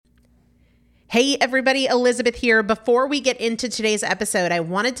Hey everybody, Elizabeth here. Before we get into today's episode, I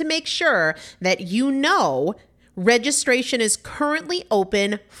wanted to make sure that you know registration is currently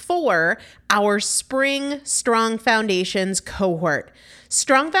open for our Spring Strong Foundations cohort.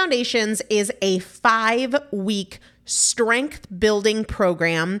 Strong Foundations is a 5-week strength building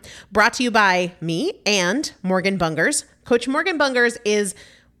program brought to you by me and Morgan Bungers. Coach Morgan Bungers is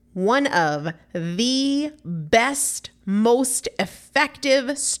one of the best, most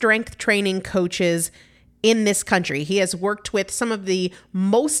effective strength training coaches in this country. He has worked with some of the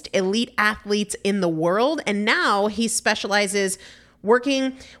most elite athletes in the world, and now he specializes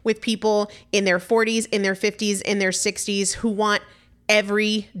working with people in their 40s, in their 50s, in their 60s who want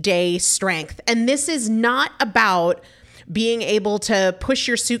everyday strength. And this is not about being able to push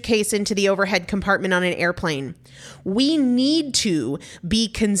your suitcase into the overhead compartment on an airplane. We need to be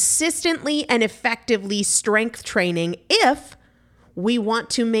consistently and effectively strength training if we want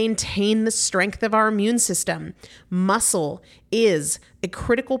to maintain the strength of our immune system. Muscle is a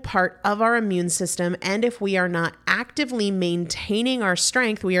critical part of our immune system, and if we are not actively maintaining our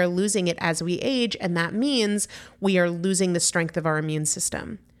strength, we are losing it as we age, and that means we are losing the strength of our immune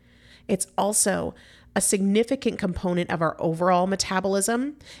system. It's also a significant component of our overall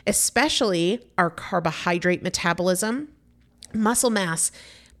metabolism, especially our carbohydrate metabolism. Muscle mass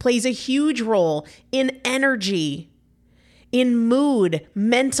plays a huge role in energy, in mood,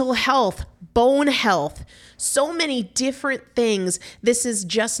 mental health, bone health, so many different things. This is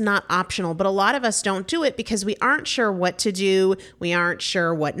just not optional, but a lot of us don't do it because we aren't sure what to do. We aren't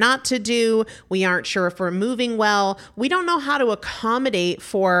sure what not to do. We aren't sure if we're moving well. We don't know how to accommodate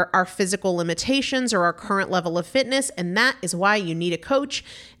for our physical limitations or our current level of fitness, and that is why you need a coach,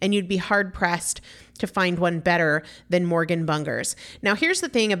 and you'd be hard-pressed to find one better than Morgan Bungers. Now, here's the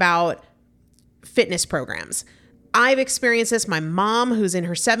thing about fitness programs. I've experienced this. My mom, who's in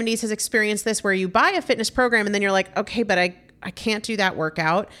her 70s, has experienced this, where you buy a fitness program and then you're like, okay, but I can't do that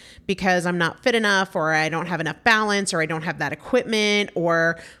workout because I'm not fit enough, or I don't have enough balance, or I don't have that equipment,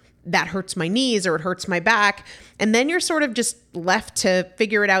 or that hurts my knees, or it hurts my back. And then you're sort of just left to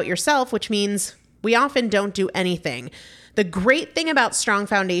figure it out yourself, which means we often don't do anything. The great thing about Strong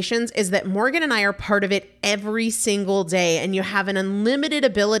Foundations is that Morgan and I are part of it every single day, and you have an unlimited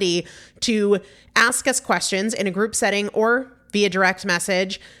ability to ask us questions in a group setting or via direct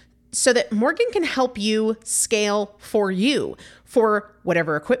message so that Morgan can help you scale for you, for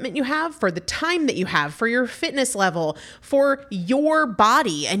whatever equipment you have, for the time that you have, for your fitness level, for your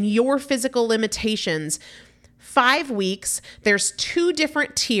body and your physical limitations. 5 weeks, there's 2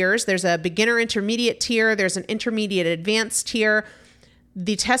 different tiers. There's a beginner intermediate tier. There's an intermediate advanced tier.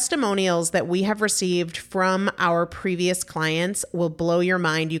 The testimonials that we have received from our previous clients will blow your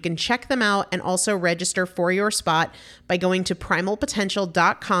mind. You can check them out and also register for your spot by going to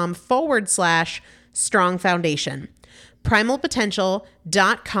primalpotential.com/strong foundation.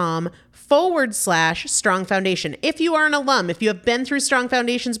 primalpotential.com/strong foundation. If you are an alum, if you have been through Strong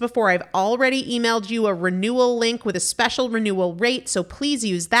Foundations before, I've already emailed you a renewal link with a special renewal rate, so please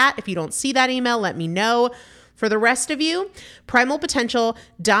use that. If you don't see that email, let me know. For the rest of you,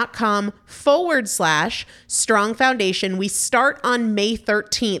 primalpotential.com/strong foundation. We start on May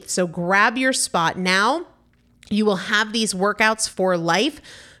 13th, so grab your spot now. You will have these workouts for life.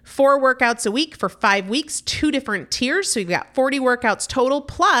 4 workouts a week for 5 weeks, 2 different tiers. So you've got 40 workouts total.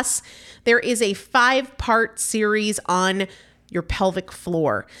 Plus, there is a 5-part series on your pelvic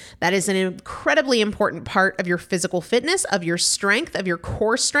floor. That is an incredibly important part of your physical fitness, of your strength, of your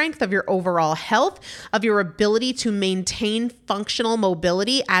core strength, of your overall health, of your ability to maintain functional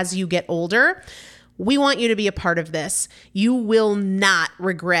mobility as you get older. We want you to be a part of this. You will not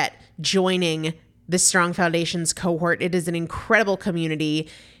regret joining the Strong Foundations cohort. It is an incredible community.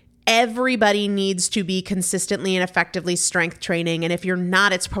 Everybody needs to be consistently and effectively strength training. And if you're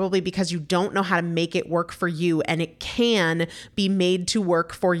not, it's probably because you don't know how to make it work for you. And it can be made to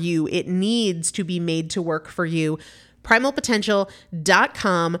work for you. It needs to be made to work for you.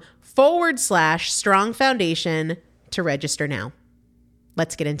 primalpotential.com/strong foundation to register now.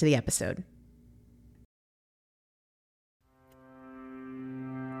 Let's get into the episode.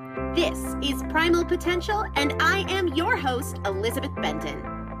 This is Primal Potential, and I am your host, Elizabeth Benton.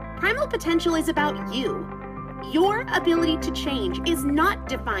 Primal Potential is about you. Your ability to change is not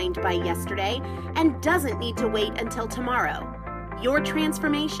defined by yesterday and doesn't need to wait until tomorrow. Your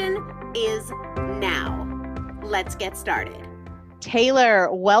transformation is now. Let's get started.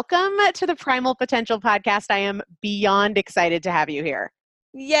 Taylor, welcome to the Primal Potential podcast. I am beyond excited to have you here.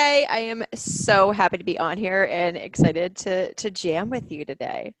 Yay. I am so happy to be on here and excited to jam with you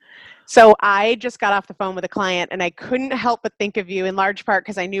today. So I just got off the phone with a client and I couldn't help but think of you in large part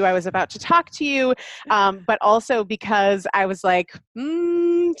because I knew I was about to talk to you, but also because I was like,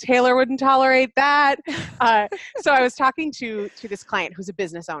 Taylor wouldn't tolerate that. So I was talking to this client who's a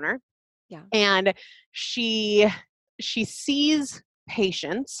business owner, Yeah. and she sees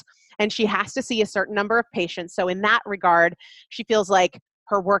patients and she has to see a certain number of patients. So in that regard, she feels like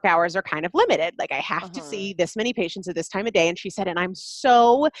her work hours are kind of limited. Like I have to see this many patients at this time of day. And she said, and I'm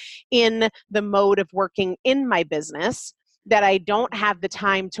so in the mode of working in my business that I don't have the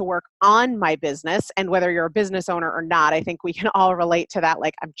time to work on my business. And whether you're a business owner or not, I think we can all relate to that.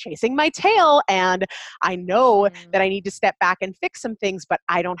 Like I'm chasing my tail and I know that I need to step back and fix some things, but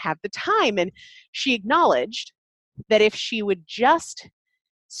I don't have the time. And she acknowledged that if she would just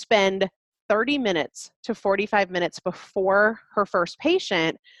spend 30 minutes to 45 minutes before her first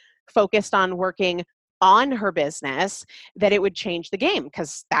patient focused on working on her business, that it would change the game,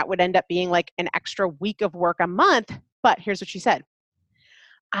 because that would end up being like an extra week of work a month. But here's what she said.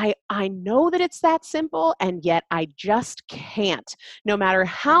 I know that it's that simple, and yet I just can't. No matter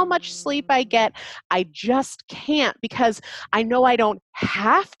how much sleep I get, I just can't, because I know I don't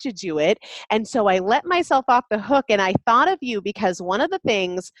have to do it. And so I let myself off the hook. And I thought of you because one of the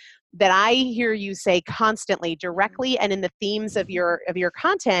things that I hear you say constantly, directly and in the themes of your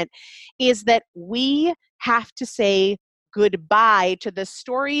content, is that we have to say goodbye to the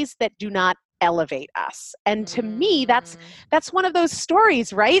stories that do not elevate us. And to me, that's one of those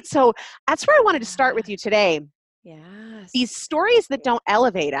stories, right? So that's where I wanted to start with you today. Yes. These stories that don't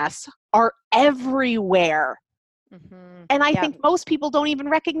elevate us are everywhere. And I think most people don't even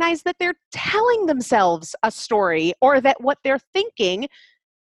recognize that they're telling themselves a story, or that what they're thinking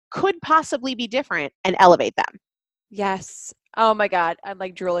could possibly be different and elevate them. Yes. Oh my God. I'm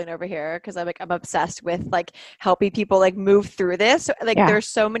like drooling over here because I'm obsessed with like helping people like move through this. Like there's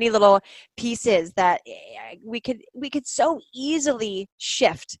so many little pieces that we could so easily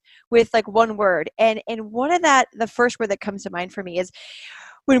shift with like one word. And one of that, the first word that comes to mind for me is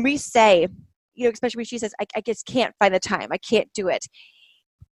when we say, especially when she says, I just can't find the time. I can't do it.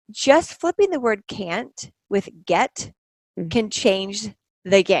 Just flipping the word can't with get can change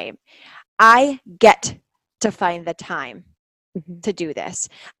the game. I get to find the time to do this.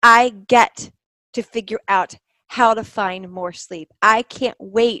 I get to figure out how to find more sleep. I can't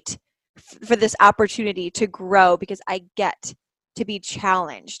wait for this opportunity to grow because I get to be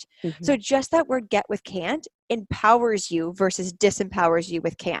challenged. So just that word get with can't empowers you versus disempowers you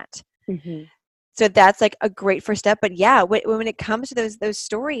with can't. So that's like a great first step. But yeah, when it comes to those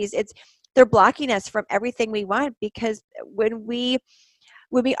stories, they're blocking us from everything we want, because when we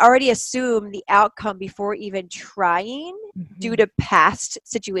already assume the outcome before even trying due to past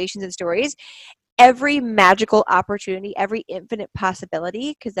situations and stories, every magical opportunity, every infinite possibility,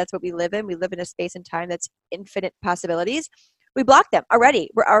 because that's what we live in. We live in a space and time that's infinite possibilities. We block them already.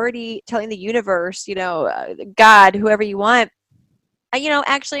 We're already telling the universe, God, whoever you want,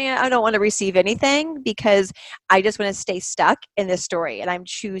 actually, I don't want to receive anything because I just want to stay stuck in this story, and I'm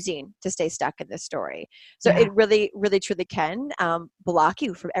choosing to stay stuck in this story. So it really, really, truly can block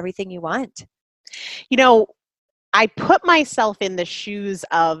you from everything you want. I put myself in the shoes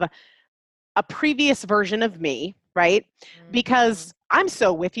of a previous version of me, right? Because I'm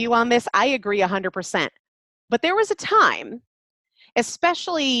so with you on this. I agree 100%. But there was a time,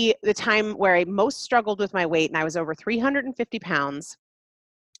 especially the time where I most struggled with my weight, and I was over 350 pounds.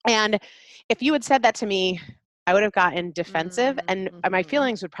 And if you had said that to me, I would have gotten defensive, and my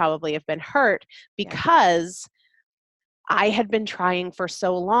feelings would probably have been hurt, because I had been trying for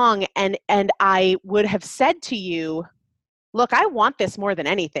so long, and I would have said to you, look, I want this more than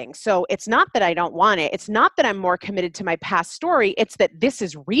anything. So it's not that I don't want it. It's not that I'm more committed to my past story. It's that this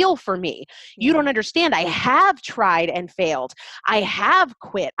is real for me. You don't understand. I have tried and failed. I have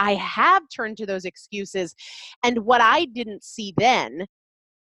quit. I have turned to those excuses. And what I didn't see then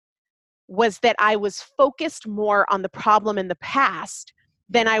was that I was focused more on the problem in the past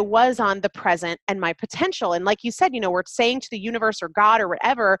than I was on the present and my potential. And like you said, we're saying to the universe or God or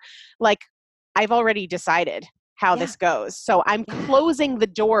whatever, like, I've already decided how this goes. So I'm closing the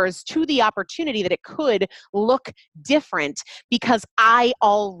doors to the opportunity that it could look different, because I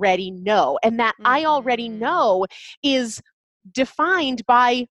already know. And that I already know is defined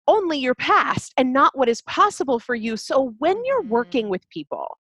by only your past and not what is possible for you. So when you're working with people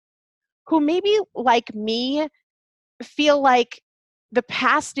who maybe, like me, feel like the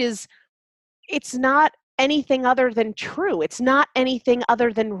past it's not anything other than true. It's not anything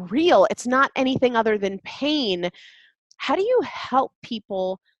other than real. It's not anything other than pain. How do you help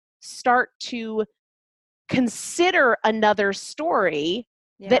people start to consider another story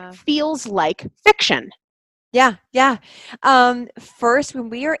that feels like fiction. Yeah. Yeah. First, when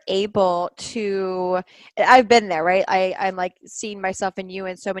we are able to, I've been there, right? I'm like seeing myself in you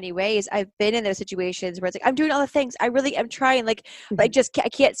in so many ways. I've been in those situations where it's like, I'm doing all the things. I really am trying, like, but I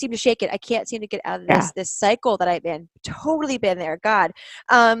can't seem to shake it. I can't seem to get out of this cycle that I'm in. Totally been there. God.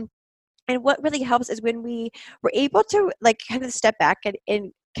 And what really helps is when we were able to like kind of step back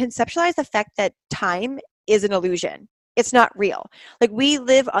and conceptualize the fact that time is an illusion. It's not real. Like we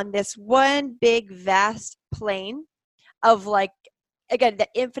live on this one big vast plane of like, again, the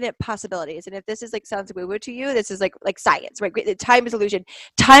infinite possibilities. And if this is like sounds woo-woo to you, this is like science, right? Time is illusion.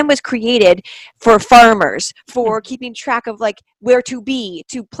 Time was created for farmers, for keeping track of like where to be,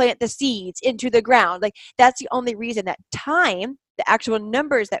 to plant the seeds into the ground. Like that's the only reason that time, the actual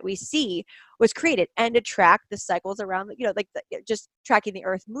numbers that we see, was created, and to track the cycles around, like just tracking the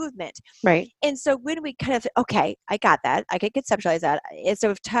earth movement. Right. And so when we kind of, okay, I got that, I can conceptualize that. And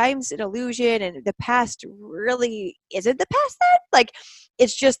so if time's an illusion and the past really isn't the past, then like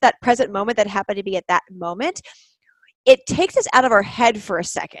it's just that present moment that happened to be at that moment, it takes us out of our head for a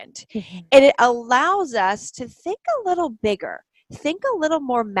second, and it allows us to think a little bigger, think a little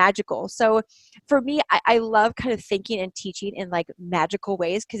more magical. So for me, I love kind of thinking and teaching in like magical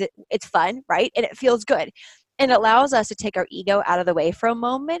ways because it's fun, right? And it feels good. And it allows us to take our ego out of the way for a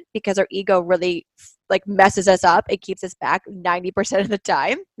moment, because our ego really like messes us up. It keeps us back 90% of the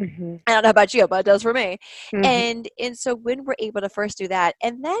time. I don't know about you, but it does for me. And so when we're able to first do that,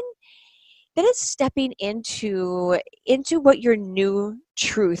 and then it's stepping into what your new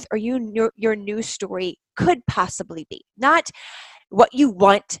truth or your new story could possibly be. Not what you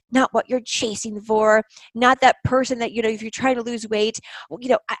want, not what you're chasing for, not that person that, if you're trying to lose weight,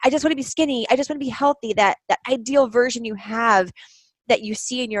 I just want to be skinny. I just want to be healthy, that ideal version you have that you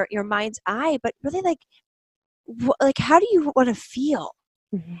see in your mind's eye, but really like how do you want to feel?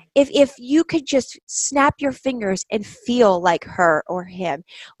 If you could just snap your fingers and feel like her or him,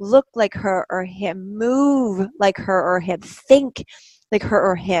 look like her or him, move like her or him, think like her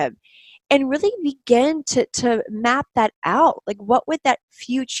or him, and really begin to map that out. Like, what would that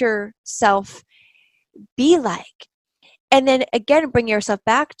future self be like? And then again, bring yourself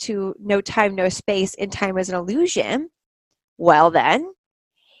back to no time, no space, and time is an illusion. Well then,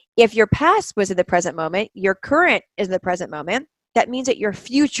 if your past was in the present moment, your current is in the present moment, that means that your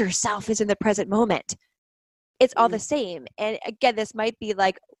future self is in the present moment. It's all the same. And again, this might be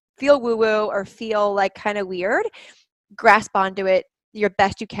like feel woo-woo or feel like kind of weird. Grasp onto it your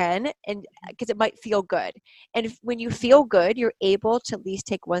best you can, and because it might feel good. And when you feel good, you're able to at least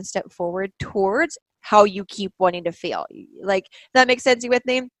take one step forward towards how you keep wanting to feel. Like, that makes sense? You with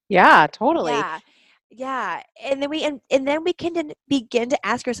me? Yeah, totally. Yeah. And then we can then begin to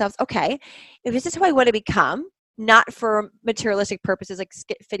ask ourselves, okay, if this is who I want to become, not for materialistic purposes like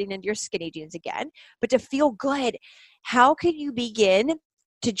fitting into your skinny jeans again, but to feel good, how can you begin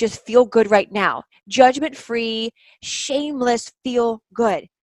to just feel good right now? Judgment-free, shameless, feel good.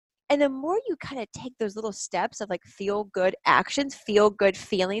 And the more you kind of take those little steps of like feel good actions, feel good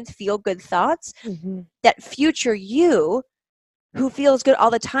feelings, feel good thoughts, that future you who feels good all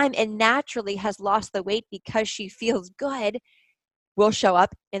the time and naturally has lost the weight because she feels good will show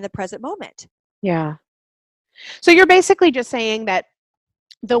up in the present moment. Yeah. So you're basically just saying that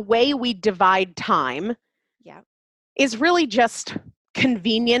the way we divide time is really just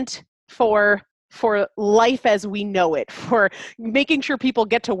convenient for life as we know it, for making sure people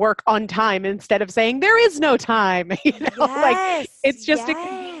get to work on time instead of saying there is no time. Like it's just a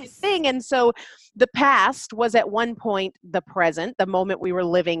convenient thing. And so the past was at one point the present, the moment we were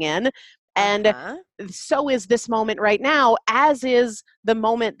living in. And so is this moment right now, as is the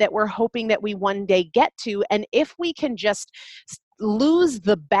moment that we're hoping that we one day get to. And if we can just lose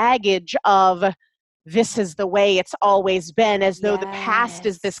the baggage of this is the way it's always been, as though the past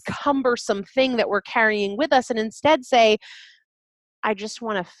is this cumbersome thing that we're carrying with us, and instead say, I just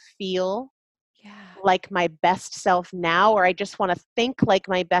want to feel like my best self now, or I just want to think like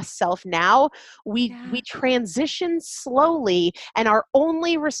my best self now, we transition slowly, and our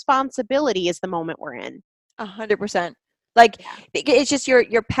only responsibility is the moment we're in. 100%. Like, it's just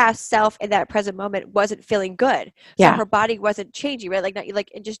your past self in that present moment wasn't feeling good. So her body wasn't changing, right? Like, not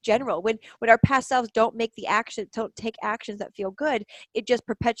like in just general, when our past selves don't take actions that feel good, it just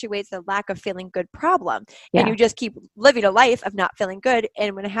perpetuates the lack of feeling good problem. And you just keep living a life of not feeling good.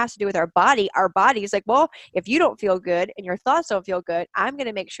 And when it has to do with our body is like, well, if you don't feel good and your thoughts don't feel good, I'm going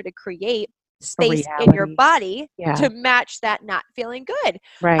to make sure to create space in your body to match that not feeling good,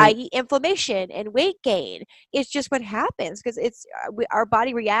 i.e. inflammation and weight gain. It's just what happens because it's our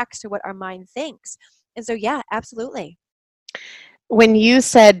body reacts to what our mind thinks. And so absolutely. When you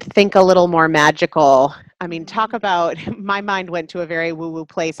said think a little more magical, I mean, talk about, my mind went to a very woo-woo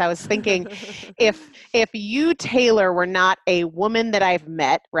place. I was thinking if you, Taylor, were not a woman that I've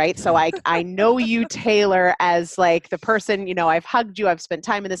met, right? So I know you, Taylor, as like the person, you know, I've hugged you, I've spent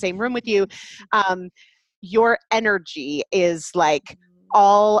time in the same room with you. Your energy is like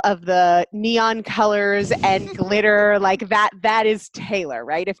all of the neon colors and glitter, like that is Taylor,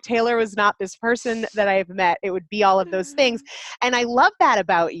 right? If Taylor was not this person that I've met, it would be all of those things. And I love that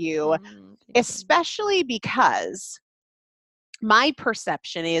about you, especially because my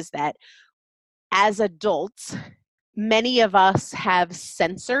perception is that as adults, many of us have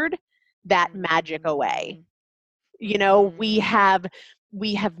censored that magic away. You know, we have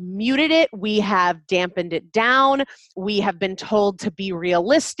muted it, we have dampened it down, we have been told to be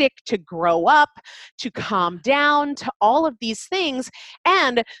realistic, to grow up, to calm down, to all of these things.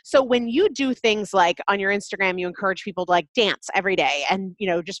 And so when you do things like on your Instagram, you encourage people to like dance every day and, you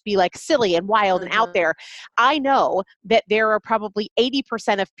know, just be like silly and wild and out there. I know that there are probably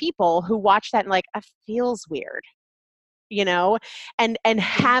 80% of people who watch that and like, it feels weird. You know, and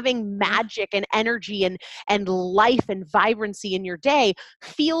having magic and energy and life and vibrancy in your day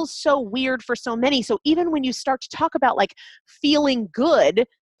feels so weird for so many. So even when you start to talk about like feeling good,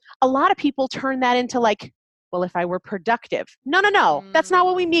 a lot of people turn that into like, well, if I were productive. No, that's not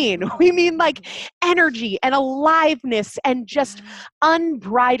what we mean. We mean like energy and aliveness and just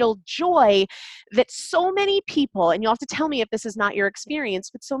unbridled joy that so many people, and you'll have to tell me if this is not your experience,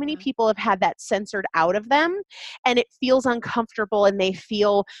 but so many people have had that censored out of them, and it feels uncomfortable and they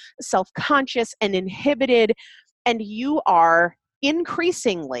feel self-conscious and inhibited, and you are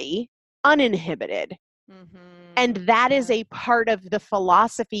increasingly uninhibited. And that is a part of the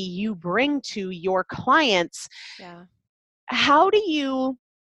philosophy you bring to your clients. How do you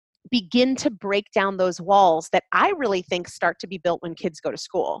begin to break down those walls that I really think start to be built when kids go to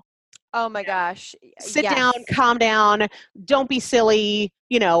school? Oh my gosh. Sit down, calm down, don't be silly,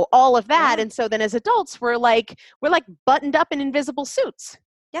 you know, all of that. And so then as adults, we're like buttoned up in invisible suits.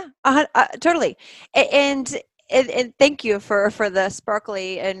 Totally. And thank you for the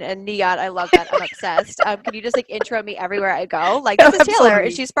sparkly and neon. I love that. I'm obsessed. Can you just like intro me everywhere I go? Like, this is Taylor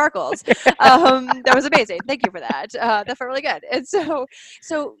and she sparkles. That was amazing. Thank you for that. That felt really good. And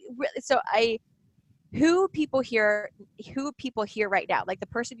who people hear right now, like the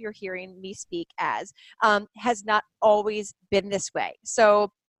person you're hearing me speak as, has not always been this way.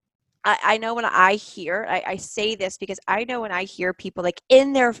 So I know when I say this because I know when I hear people like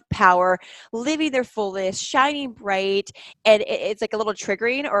in their power, living their fullest, shining bright, and it's like a little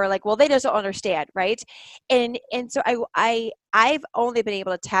triggering, or like, well, they just don't understand, right? And so I've only been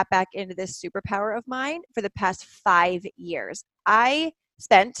able to tap back into this superpower of mine for the past 5 years. I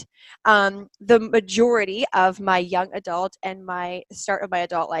spent the majority of my young adult and my start of my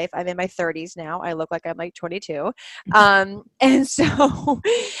adult life. I'm in my 30s now. I look like I'm like 22. And so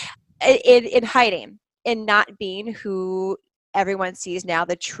in hiding and not being who everyone sees now,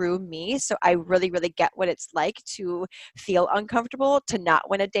 the true me. So I really, really get what it's like to feel uncomfortable, to not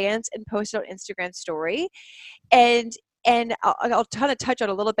want to dance and post it on Instagram story. And I'll kind of touch on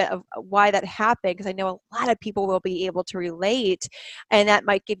a little bit of why that happened, because I know a lot of people will be able to relate, and that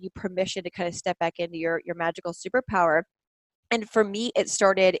might give you permission to kind of step back into your magical superpower. And for me, it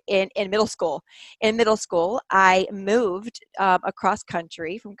started in middle school. In middle school, I moved across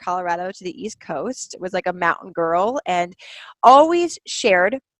country from Colorado to the East Coast. It was like a mountain girl, and always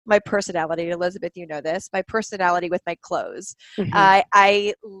shared my personality. Elizabeth, you know this, my personality with my clothes.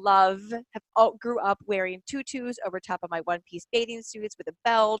 I grew up wearing tutus over top of my one-piece bathing suits with a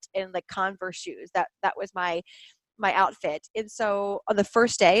belt and like Converse shoes. That was my outfit. And so on the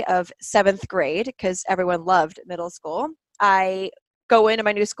first day of 7th grade, because everyone loved middle school, I go into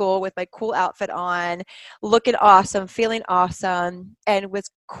my new school with my cool outfit on, looking awesome, feeling awesome, and was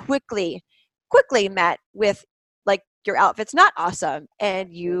quickly met with like, your outfit's not awesome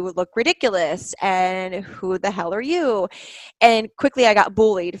and you look ridiculous and who the hell are you? And quickly I got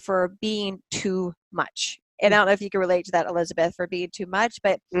bullied for being too much. And I don't know if you can relate to that, Elizabeth, for being too much,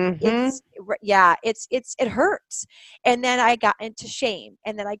 but it hurts. And then I got into shame,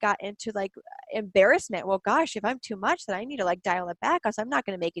 and then I got into like embarrassment. Well, gosh, if I'm too much, then I need to like dial it back, because I'm not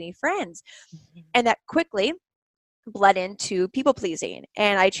going to make any friends. And that quickly bled into people pleasing,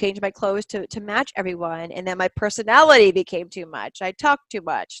 and I changed my clothes to match everyone. And then my personality became too much. I talked too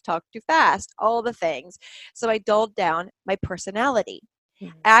much, talked too fast, all the things. So I dulled down my personality.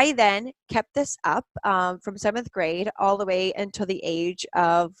 I then kept this up from 7th grade all the way until the age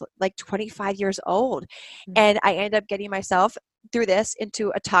of like 25 years old. And I ended up getting myself through this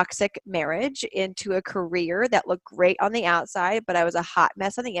into a toxic marriage, into a career that looked great on the outside, but I was a hot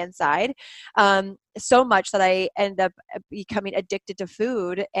mess on the inside. So much that I ended up becoming addicted to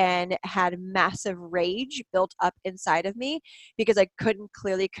food and had massive rage built up inside of me because I couldn't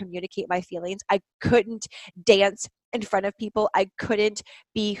clearly communicate my feelings. I couldn't dance in front of people. I couldn't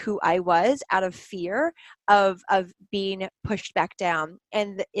be who I was out of fear of being pushed back down.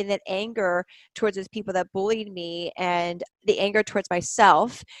 And in that anger towards those people that bullied me and the anger towards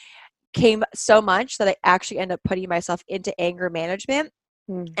myself came so much that I actually ended up putting myself into anger management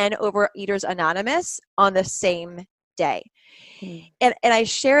and Overeaters Anonymous on the same day. And I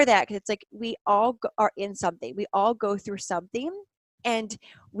share that because it's like we all are in something. We all go through something, and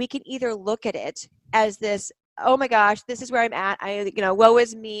we can either look at it as this, oh my gosh, this is where I'm at. Woe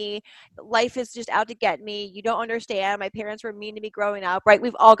is me. Life is just out to get me. You don't understand. My parents were mean to me growing up, right?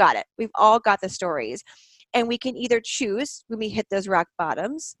 We've all got it. We've all got the stories. And we can either choose when we hit those rock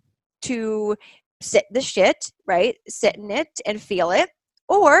bottoms to sit in the shit, right? Sit in it and feel it.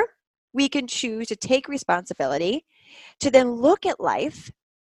 Or we can choose to take responsibility, to then look at life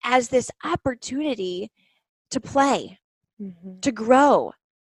as this opportunity to play, to grow,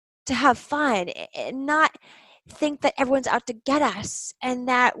 to have fun, and not think that everyone's out to get us and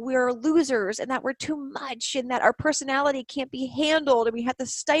that we're losers and that we're too much and that our personality can't be handled and we have to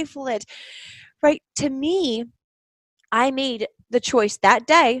stifle it, right? To me, I made the choice that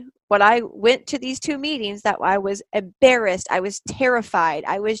day when I went to these 2 meetings that I was embarrassed. I was terrified.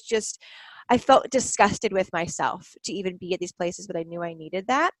 I felt disgusted with myself to even be at these places, but I knew I needed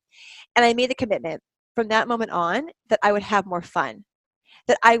that. And I made the commitment from that moment on that I would have more fun,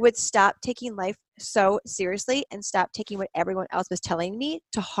 that I would stop taking life so seriously and stop taking what everyone else was telling me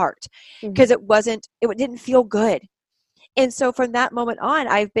to heart, because it didn't feel good. And so from that moment on,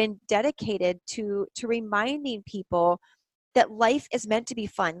 I've been dedicated to reminding people that life is meant to be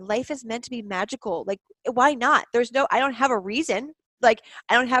fun. Life is meant to be magical. Like, why not? I don't have a reason. Like,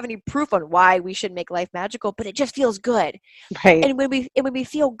 I don't have any proof on why we should make life magical, but it just feels good. Right. And when we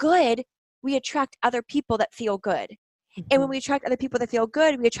feel good, we attract other people that feel good. And when we attract other people that feel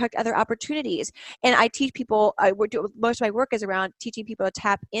good, we attract other opportunities. And I teach people, most of my work is around teaching people to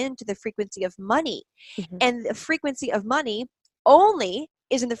tap into the frequency of money. And the frequency of money only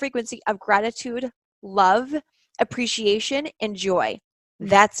is in the frequency of gratitude, love, appreciation, and joy.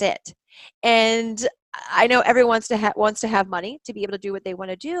 That's it. And I know everyone wants to have money to be able to do what they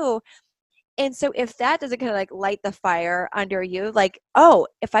want to do. And so if that doesn't kind of like light the fire under you, like, oh,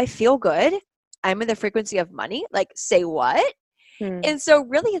 if I feel good, I'm in the frequency of money, like, say what? And so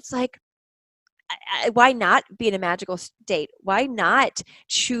really it's like, why not be in a magical state? Why not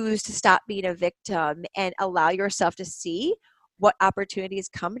choose to stop being a victim and allow yourself to see what opportunities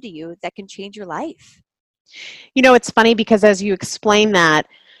come to you that can change your life? It's funny because as you explain that,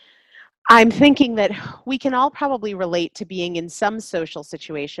 I'm thinking that we can all probably relate to being in some social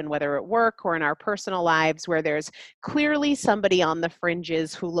situation, whether at work or in our personal lives, where there's clearly somebody on the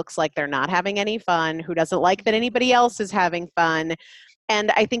fringes who looks like they're not having any fun, who doesn't like that anybody else is having fun.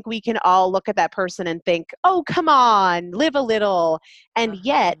 And I think we can all look at that person and think, oh, come on, live a little. And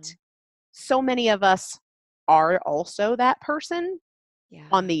yet, so many of us are also that person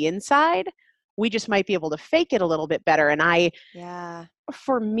on the inside. We just might be able to fake it a little bit better. And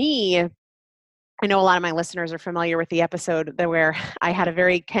for me, I know a lot of my listeners are familiar with the episode where I had a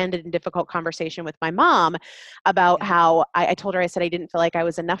very candid and difficult conversation with my mom about how I told her, I said, I didn't feel like I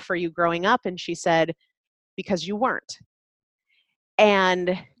was enough for you growing up. And she said, because you weren't.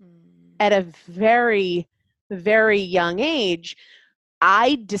 And at a very, very young age,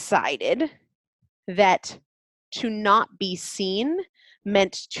 I decided that to not be seen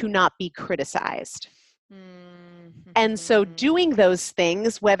meant to not be criticized. And so doing those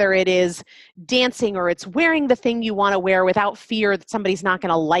things, whether it is dancing or it's wearing the thing you want to wear without fear that somebody's not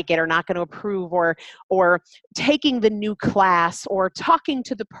going to like it or not going to approve, or taking the new class or talking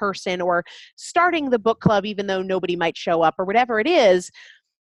to the person or starting the book club even though nobody might show up or whatever it is,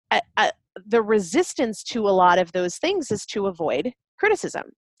 the resistance to a lot of those things is to avoid criticism.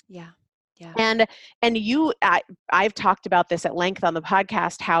 Yeah. And I've talked about this at length on the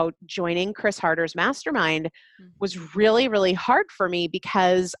podcast, how joining Chris Harder's mastermind was really, really hard for me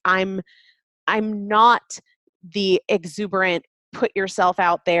because I'm not the exuberant, put yourself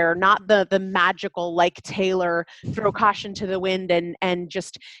out there, not the magical, like Taylor, throw caution to the wind and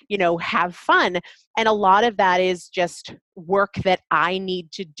just, have fun. And a lot of that is just work that I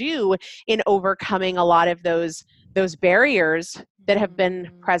need to do in overcoming a lot of those barriers that have been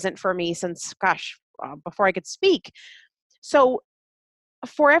present for me since, before I could speak. So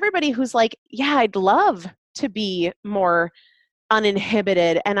for everybody who's like, yeah, I'd love to be more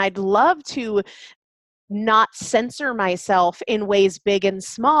uninhibited. And I'd love to not censor myself in ways big and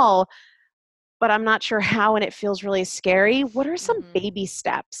small, but I'm not sure how, and it feels really scary. What are some baby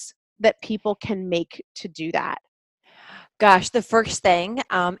steps that people can make to do that? Gosh, the first thing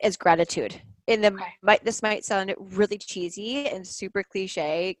is gratitude. This might sound really cheesy and super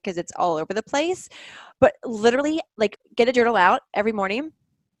cliche because it's all over the place, but literally, like, get a journal out every morning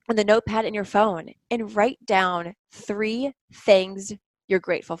and the notepad in your phone and write down 3 things you're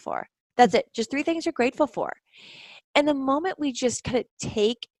grateful for. That's it. Just 3 things you're grateful for. And the moment we just kind of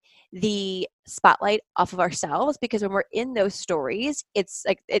take the spotlight off of ourselves, because when we're in those stories, it's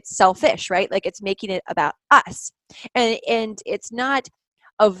like, it's selfish, right? Like, it's making it about us. And it's not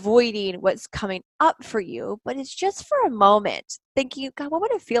avoiding what's coming up for you, but it's just for a moment thinking, God, what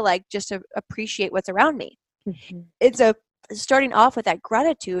would it feel like just to appreciate what's around me? Starting off with that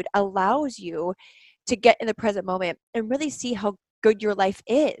gratitude allows you to get in the present moment and really see how good your life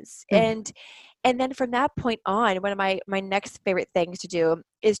is. And then from that point on, one of my next favorite things to do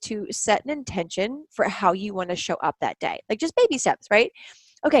is to set an intention for how you want to show up that day. Like, just baby steps, right?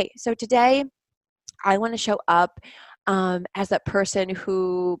 Okay, so today I want to show up as that person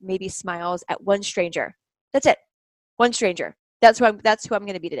who maybe smiles at one stranger. That's it. One stranger. That's who I'm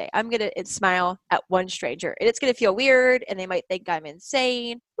going to be today. I'm going to smile at one stranger. And it's going to feel weird and they might think I'm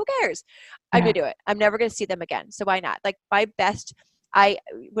insane. Who cares? I'm going to do it. I'm never going to see them again. So why not? Like, when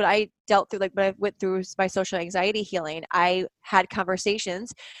I went through my social anxiety healing, I had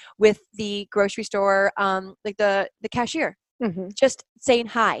conversations with the grocery store, like the cashier, just saying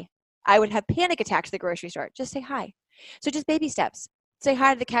hi. I would have panic attacks at the grocery store. Just say hi. So just baby steps. Say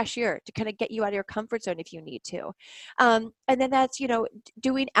hi to the cashier to kind of get you out of your comfort zone if you need to. And then that's,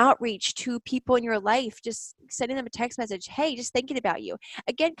 doing outreach to people in your life, just sending them a text message. Hey, just thinking about you.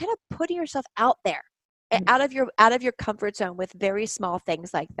 Again, kind of putting yourself out there, out of your comfort zone with very small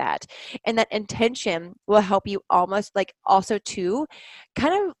things like that. And that intention will help you almost like also to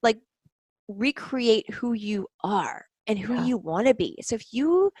kind of like recreate who you are and who you want to be. So if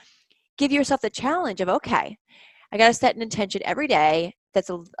you give yourself the challenge of, okay, I got to set an intention every day that's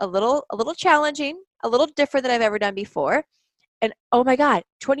a little challenging, a little different than I've ever done before. And oh my God,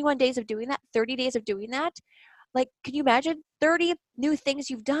 21 days of doing that, 30 days of doing that. Like, can you imagine 30 new things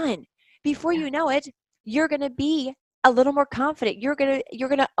you've done? Before you know it, you're going to be a little more confident. You're going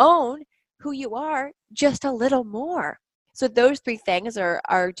to own who you are just a little more. So those 3 things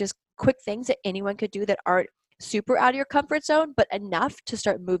are just quick things that anyone could do that aren't super out of your comfort zone, but enough to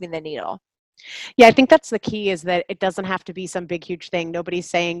start moving the needle. Yeah, I think that's the key, is that it doesn't have to be some big, huge thing. Nobody's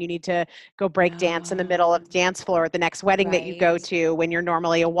saying you need to go break dance in the middle of the dance floor at the next wedding that you go to when you're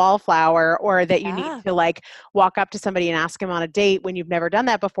normally a wallflower, or that you need to like walk up to somebody and ask them on a date when you've never done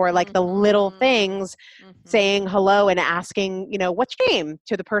that before. Like the little things, saying hello and asking, what's your name,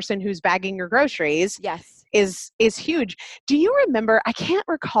 to the person who's bagging your groceries. Yes. Is huge. Do you remember, I can't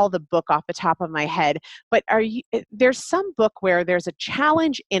recall the book off the top of my head, but there's some book where there's a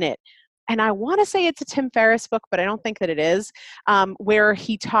challenge in it, and I want to say it's a Tim Ferriss book, but I don't think that it is, where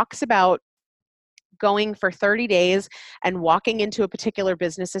he talks about going for 30 days and walking into a particular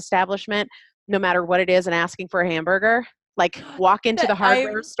business establishment, no matter what it is, and asking for a hamburger. Like, walk into the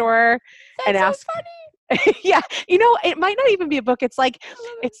hardware store and ask. So funny. Yeah, it might not even be a book. It's like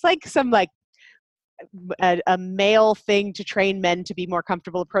some like a male thing to train men to be more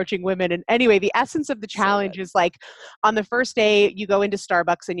comfortable approaching women. And anyway, the essence of the challenge is like, on the first day you go into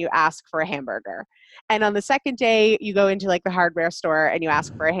Starbucks and you ask for a hamburger, and on the second day you go into like the hardware store and you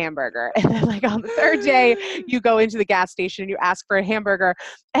ask for a hamburger, and then like on the third day you go into the gas station and you ask for a hamburger.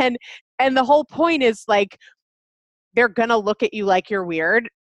 And the whole point is like, they're gonna look at you like you're weird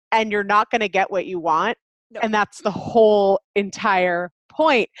and you're not gonna get what you want. Nope. And that's the whole entire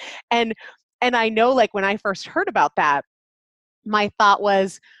point. And I know, like, when I first heard about that, my thought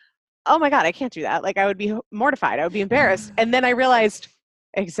was, oh my God, I can't do that. Like, I would be mortified. I would be embarrassed. And then I realized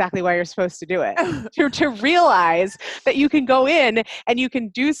exactly why you're supposed to do it. to realize that you can go in and you can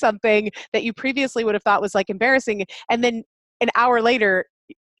do something that you previously would have thought was like embarrassing. And then an hour later,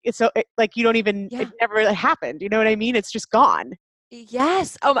 like you don't even, it never really happened. You know what I mean? It's just gone.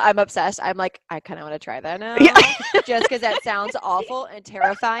 Yes. Oh, I'm obsessed. I'm like, I kind of want to try that now. Just because that sounds awful and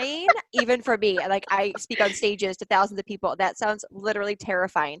terrifying, even for me. Like, I speak on stages to thousands of people. That sounds literally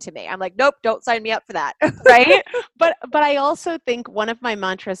terrifying to me. I'm like, nope, don't sign me up for that. Right? But I also think one of my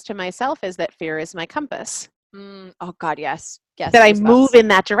mantras to myself is that fear is my compass. Oh God, yes. Yes. That I move in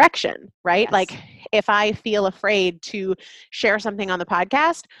that direction, right? Yes. Like, if I feel afraid to share something on the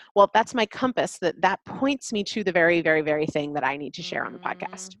podcast, well, that's my compass that points me to the very, very, very thing that I need to share on the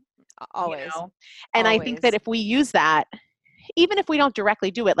podcast. Always. And Always. I think that if we use that, even if we don't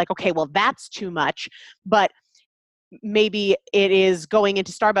directly do it, like, okay, well, that's too much, but maybe it is going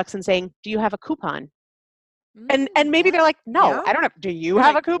into Starbucks and saying, do you have a coupon? And maybe Yeah. they're like, no, Yeah. I don't have, do you You're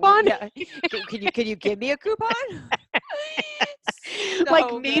have a like, coupon? yeah. Can you give me a coupon? Like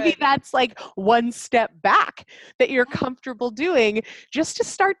So maybe good. that's like one step back that you're comfortable doing, just to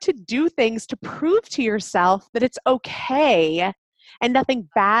start to do things to prove to yourself that it's okay and nothing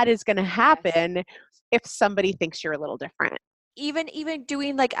bad is going to happen if somebody thinks you're a little different. Even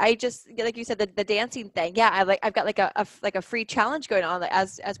doing, like, I just, like you said, the dancing thing. Yeah, I've got like a free challenge going on, like,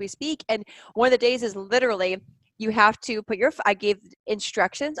 as we speak, and one of the days is literally you have to put your, I gave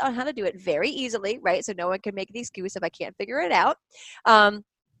instructions on how to do it very easily, right? So no one can make the excuse if I can't figure it out. And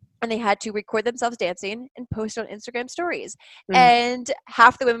they had to record themselves dancing and post it on Instagram stories. And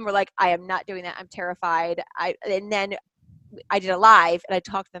half the women were like, I am not doing that. I'm terrified. And then I did a live and I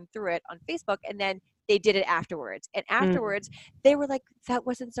talked them through it on Facebook, and then they did it afterwards. And afterwards, they were like, that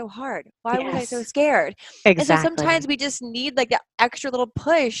wasn't so hard. Why was I so scared? And so sometimes we just need like that extra little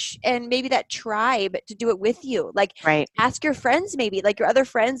push, and maybe that tribe to do it with you. Like, ask your friends, maybe like your other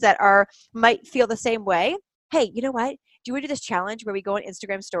friends that might feel the same way. Hey, you know what? Do you want to do this challenge where we go on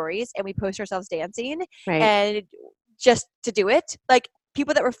Instagram stories and we post ourselves dancing and just to do it? Like,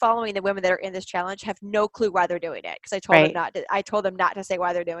 people that were following the women that are in this challenge have no clue why they're doing it, because I told them not to say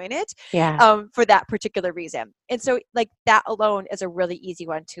why they're doing it for that particular reason. And so like that alone is a really easy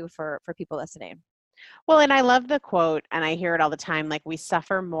one too for people listening. Well, and I love the quote, and I hear it all the time, like, we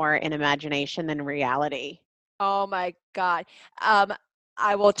suffer more in imagination than reality. Oh my God.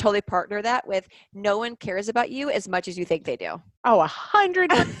 I will totally partner that with, no one cares about you as much as you think they do. Oh,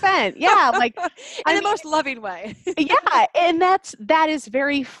 100%. Yeah. Like, in the most loving way. Yeah. And that is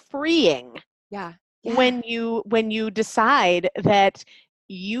very freeing. Yeah. When you decide that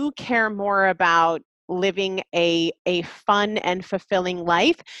you care more about living a fun and fulfilling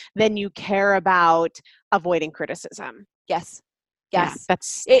life than you care about avoiding criticism. Yes. Yeah,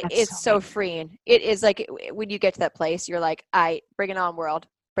 it's so freeing. It is like when you get to that place, you're like, bring it on, world,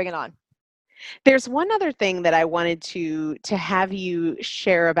 bring it on. There's one other thing that I wanted to have you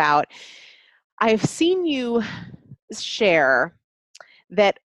share about. I've seen you share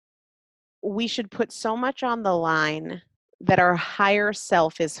that we should put so much on the line that our higher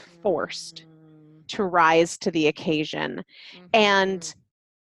self is forced to rise to the occasion. And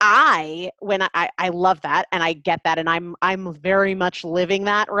I love that, and I get that, and I'm very much living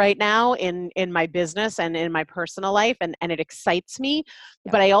that right now in my business and in my personal life, and it excites me.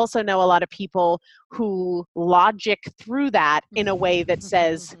 But I also know a lot of people who logic through that in a way that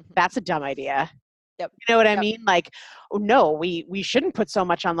says that's a dumb idea. You know what I mean? Like, oh, no, we shouldn't put so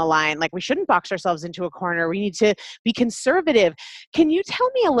much on the line. Like, we shouldn't box ourselves into a corner. We need to be conservative. Can you tell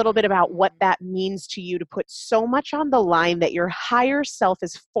me a little bit about what that means to you, to put so much on the line that your higher self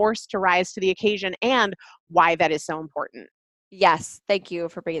is forced to rise to the occasion, and why that is so important? Yes, thank you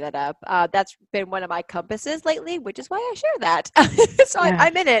for bringing that up. That's been one of my compasses lately, which is why I share that. So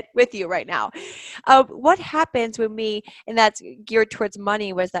I'm in it with you right now. What happens when and that's geared towards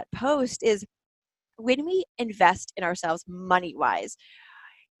money, was that post, is when we invest in ourselves money-wise,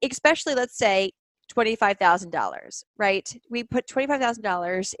 especially, let's say, $25,000, right? We put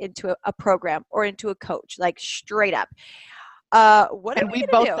 $25,000 into a program or into a coach, like straight up. What are we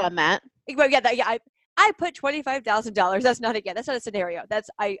both do? done that. Well, I put $25,000. That's not a scenario.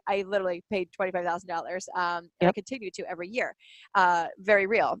 I literally paid $25,000. And I continue to every year. Very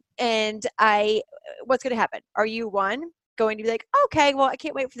real. And what's going to happen? Are you going to be like, okay, well, I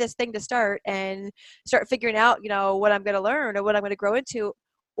can't wait for this thing to start and start figuring out, what I'm going to learn or what I'm going to grow into?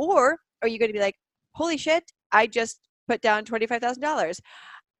 Or are you going to be like, holy shit, I just put down $25,000.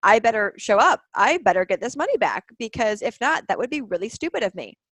 I better show up. I better get this money back, because if not, that would be really stupid of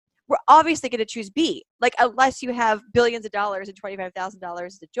me. We're obviously going to choose B, like, unless you have billions of dollars and $25,000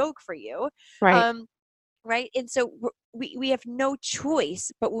 is a joke for you. Right. Right. And so we have no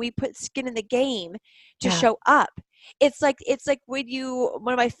choice, but when we put skin in the game to show up, it's like when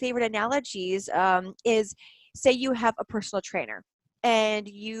one of my favorite analogies is, say you have a personal trainer and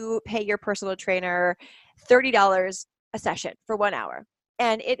you pay your personal trainer $30 a session for 1 hour,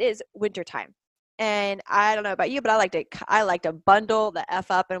 and it is wintertime. And I don't know about you, but I like to bundle the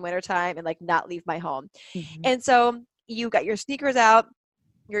F up in wintertime and like not leave my home. And so you got your sneakers out.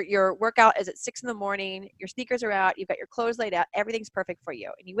 Your workout is at 6 a.m. Your sneakers are out. You've got your clothes laid out. Everything's perfect for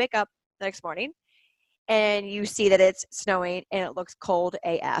you. And you wake up the next morning and you see that it's snowing and it looks cold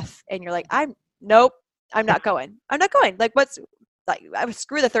AF. And you're like, nope, I'm not going. I'm not going. Like,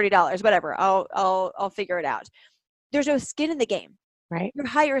 screw the $30, whatever. I'll figure it out. There's no skin in the game. Right. Your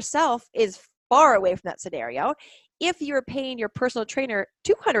higher self is far away from that scenario. if you were paying your personal trainer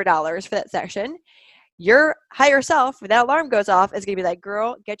 $200 for that session, your higher self, when that alarm goes off, is going to be like,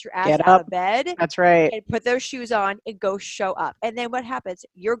 girl, get your ass out of bed. That's right. And put those shoes on and go show up. And then what happens?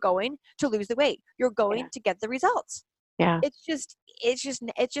 You're going to lose the weight. You're going to get the results. Yeah.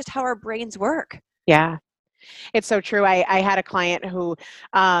 It's just how our brains work. Yeah. It's so true. I had a client who,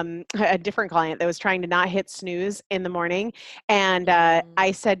 a different client that was trying to not hit snooze in the morning. And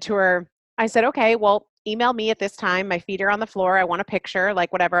I said to her, okay, well, email me at this time. My feet are on the floor. I want a picture,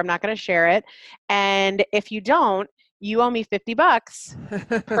 like whatever. I'm not going to share it. And if you don't, you owe me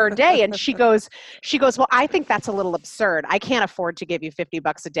 $50 per day. And she goes, well, I think that's a little absurd. I can't afford to give you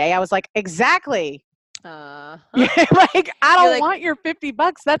 $50 a day. I was like, exactly. Like, I don't want your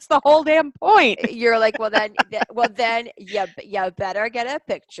 $50. That's the whole damn point. You're like, well then you better get a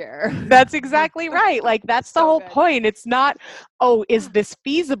picture. That's exactly right. Like, that's the whole point. It's not, oh, is this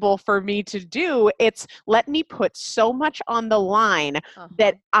feasible for me to do? It's, let me put so much on the line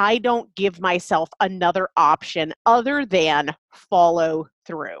that I don't give myself another option other than follow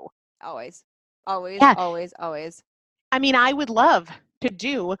through. Always. I mean, I would love to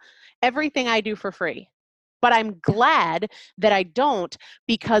do everything I do for free, but I'm glad that I don't,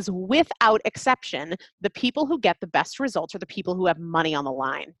 because without exception, the people who get the best results are the people who have money on the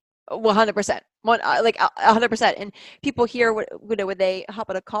line. 100%. Like 100%. And people hear when they hop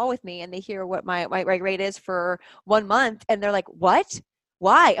on a call with me and they hear what my rate is for 1 month, and they're like, what?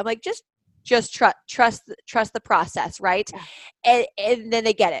 Why? I'm like, just trust the process, right? Yeah. And then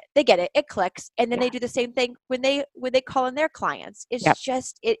they get it. It clicks. And then they do the same thing when they call in their clients. It's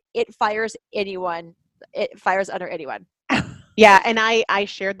just, it fires anyone. It fires under anyone. Yeah. And I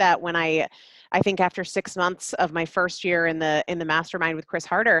shared that when I think after 6 months of my first year in the mastermind with Chris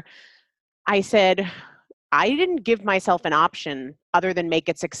Harder, I said, I didn't give myself an option other than make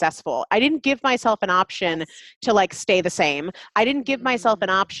it successful. I didn't give myself an option to like stay the same. I didn't give myself an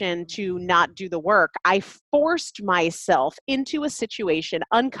option to not do the work. I forced myself into a situation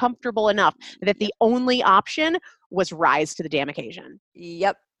uncomfortable enough that the only option was rise to the damn occasion.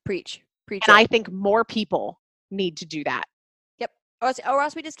 Yep. Preach. And I think more people need to do that. Yep. Or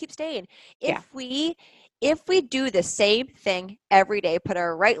else we just keep staying. If we do the same thing every day, put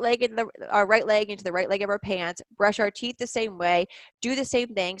our right leg into the right leg of our pants, brush our teeth the same way, do the same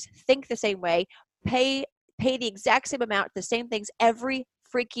things, think the same way, pay the exact same amount, the same things every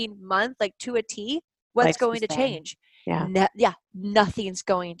freaking month, like to a T, what's going to change? Yeah. Nothing's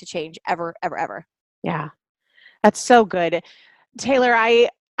going to change ever, ever, ever. Yeah. That's so good. Taylor, I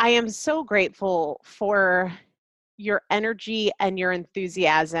am so grateful for your energy and your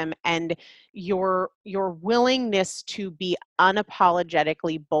enthusiasm and your willingness to be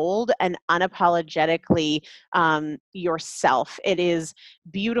unapologetically bold and unapologetically yourself. It is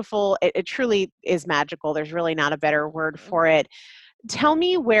beautiful. It truly is magical. There's really not a better word for it. Tell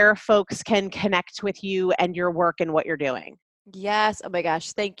me where folks can connect with you and your work and what you're doing. Yes. Oh my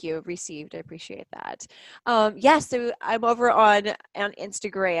gosh. Thank you. Received. I appreciate that. So I'm over on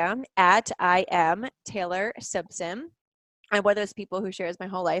Instagram at I am Taylor Simpson. I'm one of those people who shares my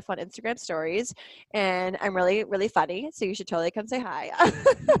whole life on Instagram stories, and I'm really, really funny. So you should totally come say hi.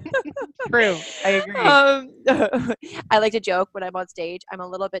 True. I agree. I like to joke when I'm on stage. I'm a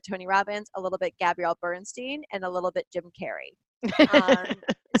little bit Tony Robbins, a little bit Gabrielle Bernstein, and a little bit Jim Carrey.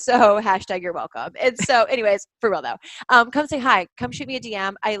 So hashtag you're welcome. And so anyways, for real though, come say hi, come shoot me a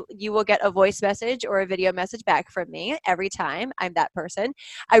DM. You will get a voice message or a video message back from me every time. I'm that person.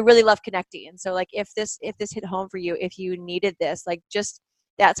 I really love connecting. And so like, if this hit home for you, if you needed this, like just,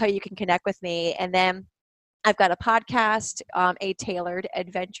 that's how you can connect with me. And then I've got a podcast, A Tailored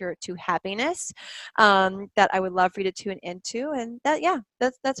Adventure to Happiness, that I would love for you to tune into. And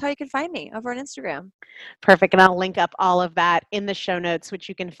that's how you can find me over on Instagram. Perfect. And I'll link up all of that in the show notes, which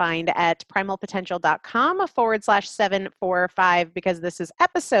you can find at primalpotential.com/745, because this is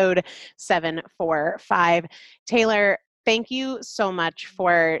episode 745. Taylor, thank you so much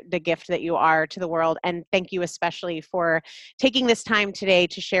for the gift that you are to the world. And thank you especially for taking this time today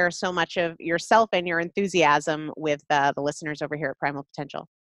to share so much of yourself and your enthusiasm with the listeners over here at Primal Potential.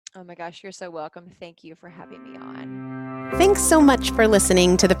 Oh my gosh, you're so welcome. Thank you for having me on. Thanks so much for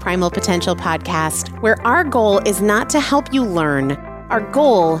listening to the Primal Potential podcast, where our goal is not to help you learn. Our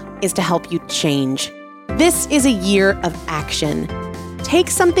goal is to help you change. This is a year of action. Take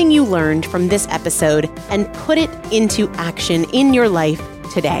something you learned from this episode and put it into action in your life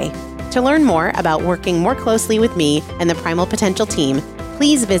today. To learn more about working more closely with me and the Primal Potential team,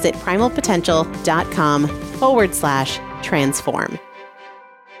 please visit primalpotential.com/transform.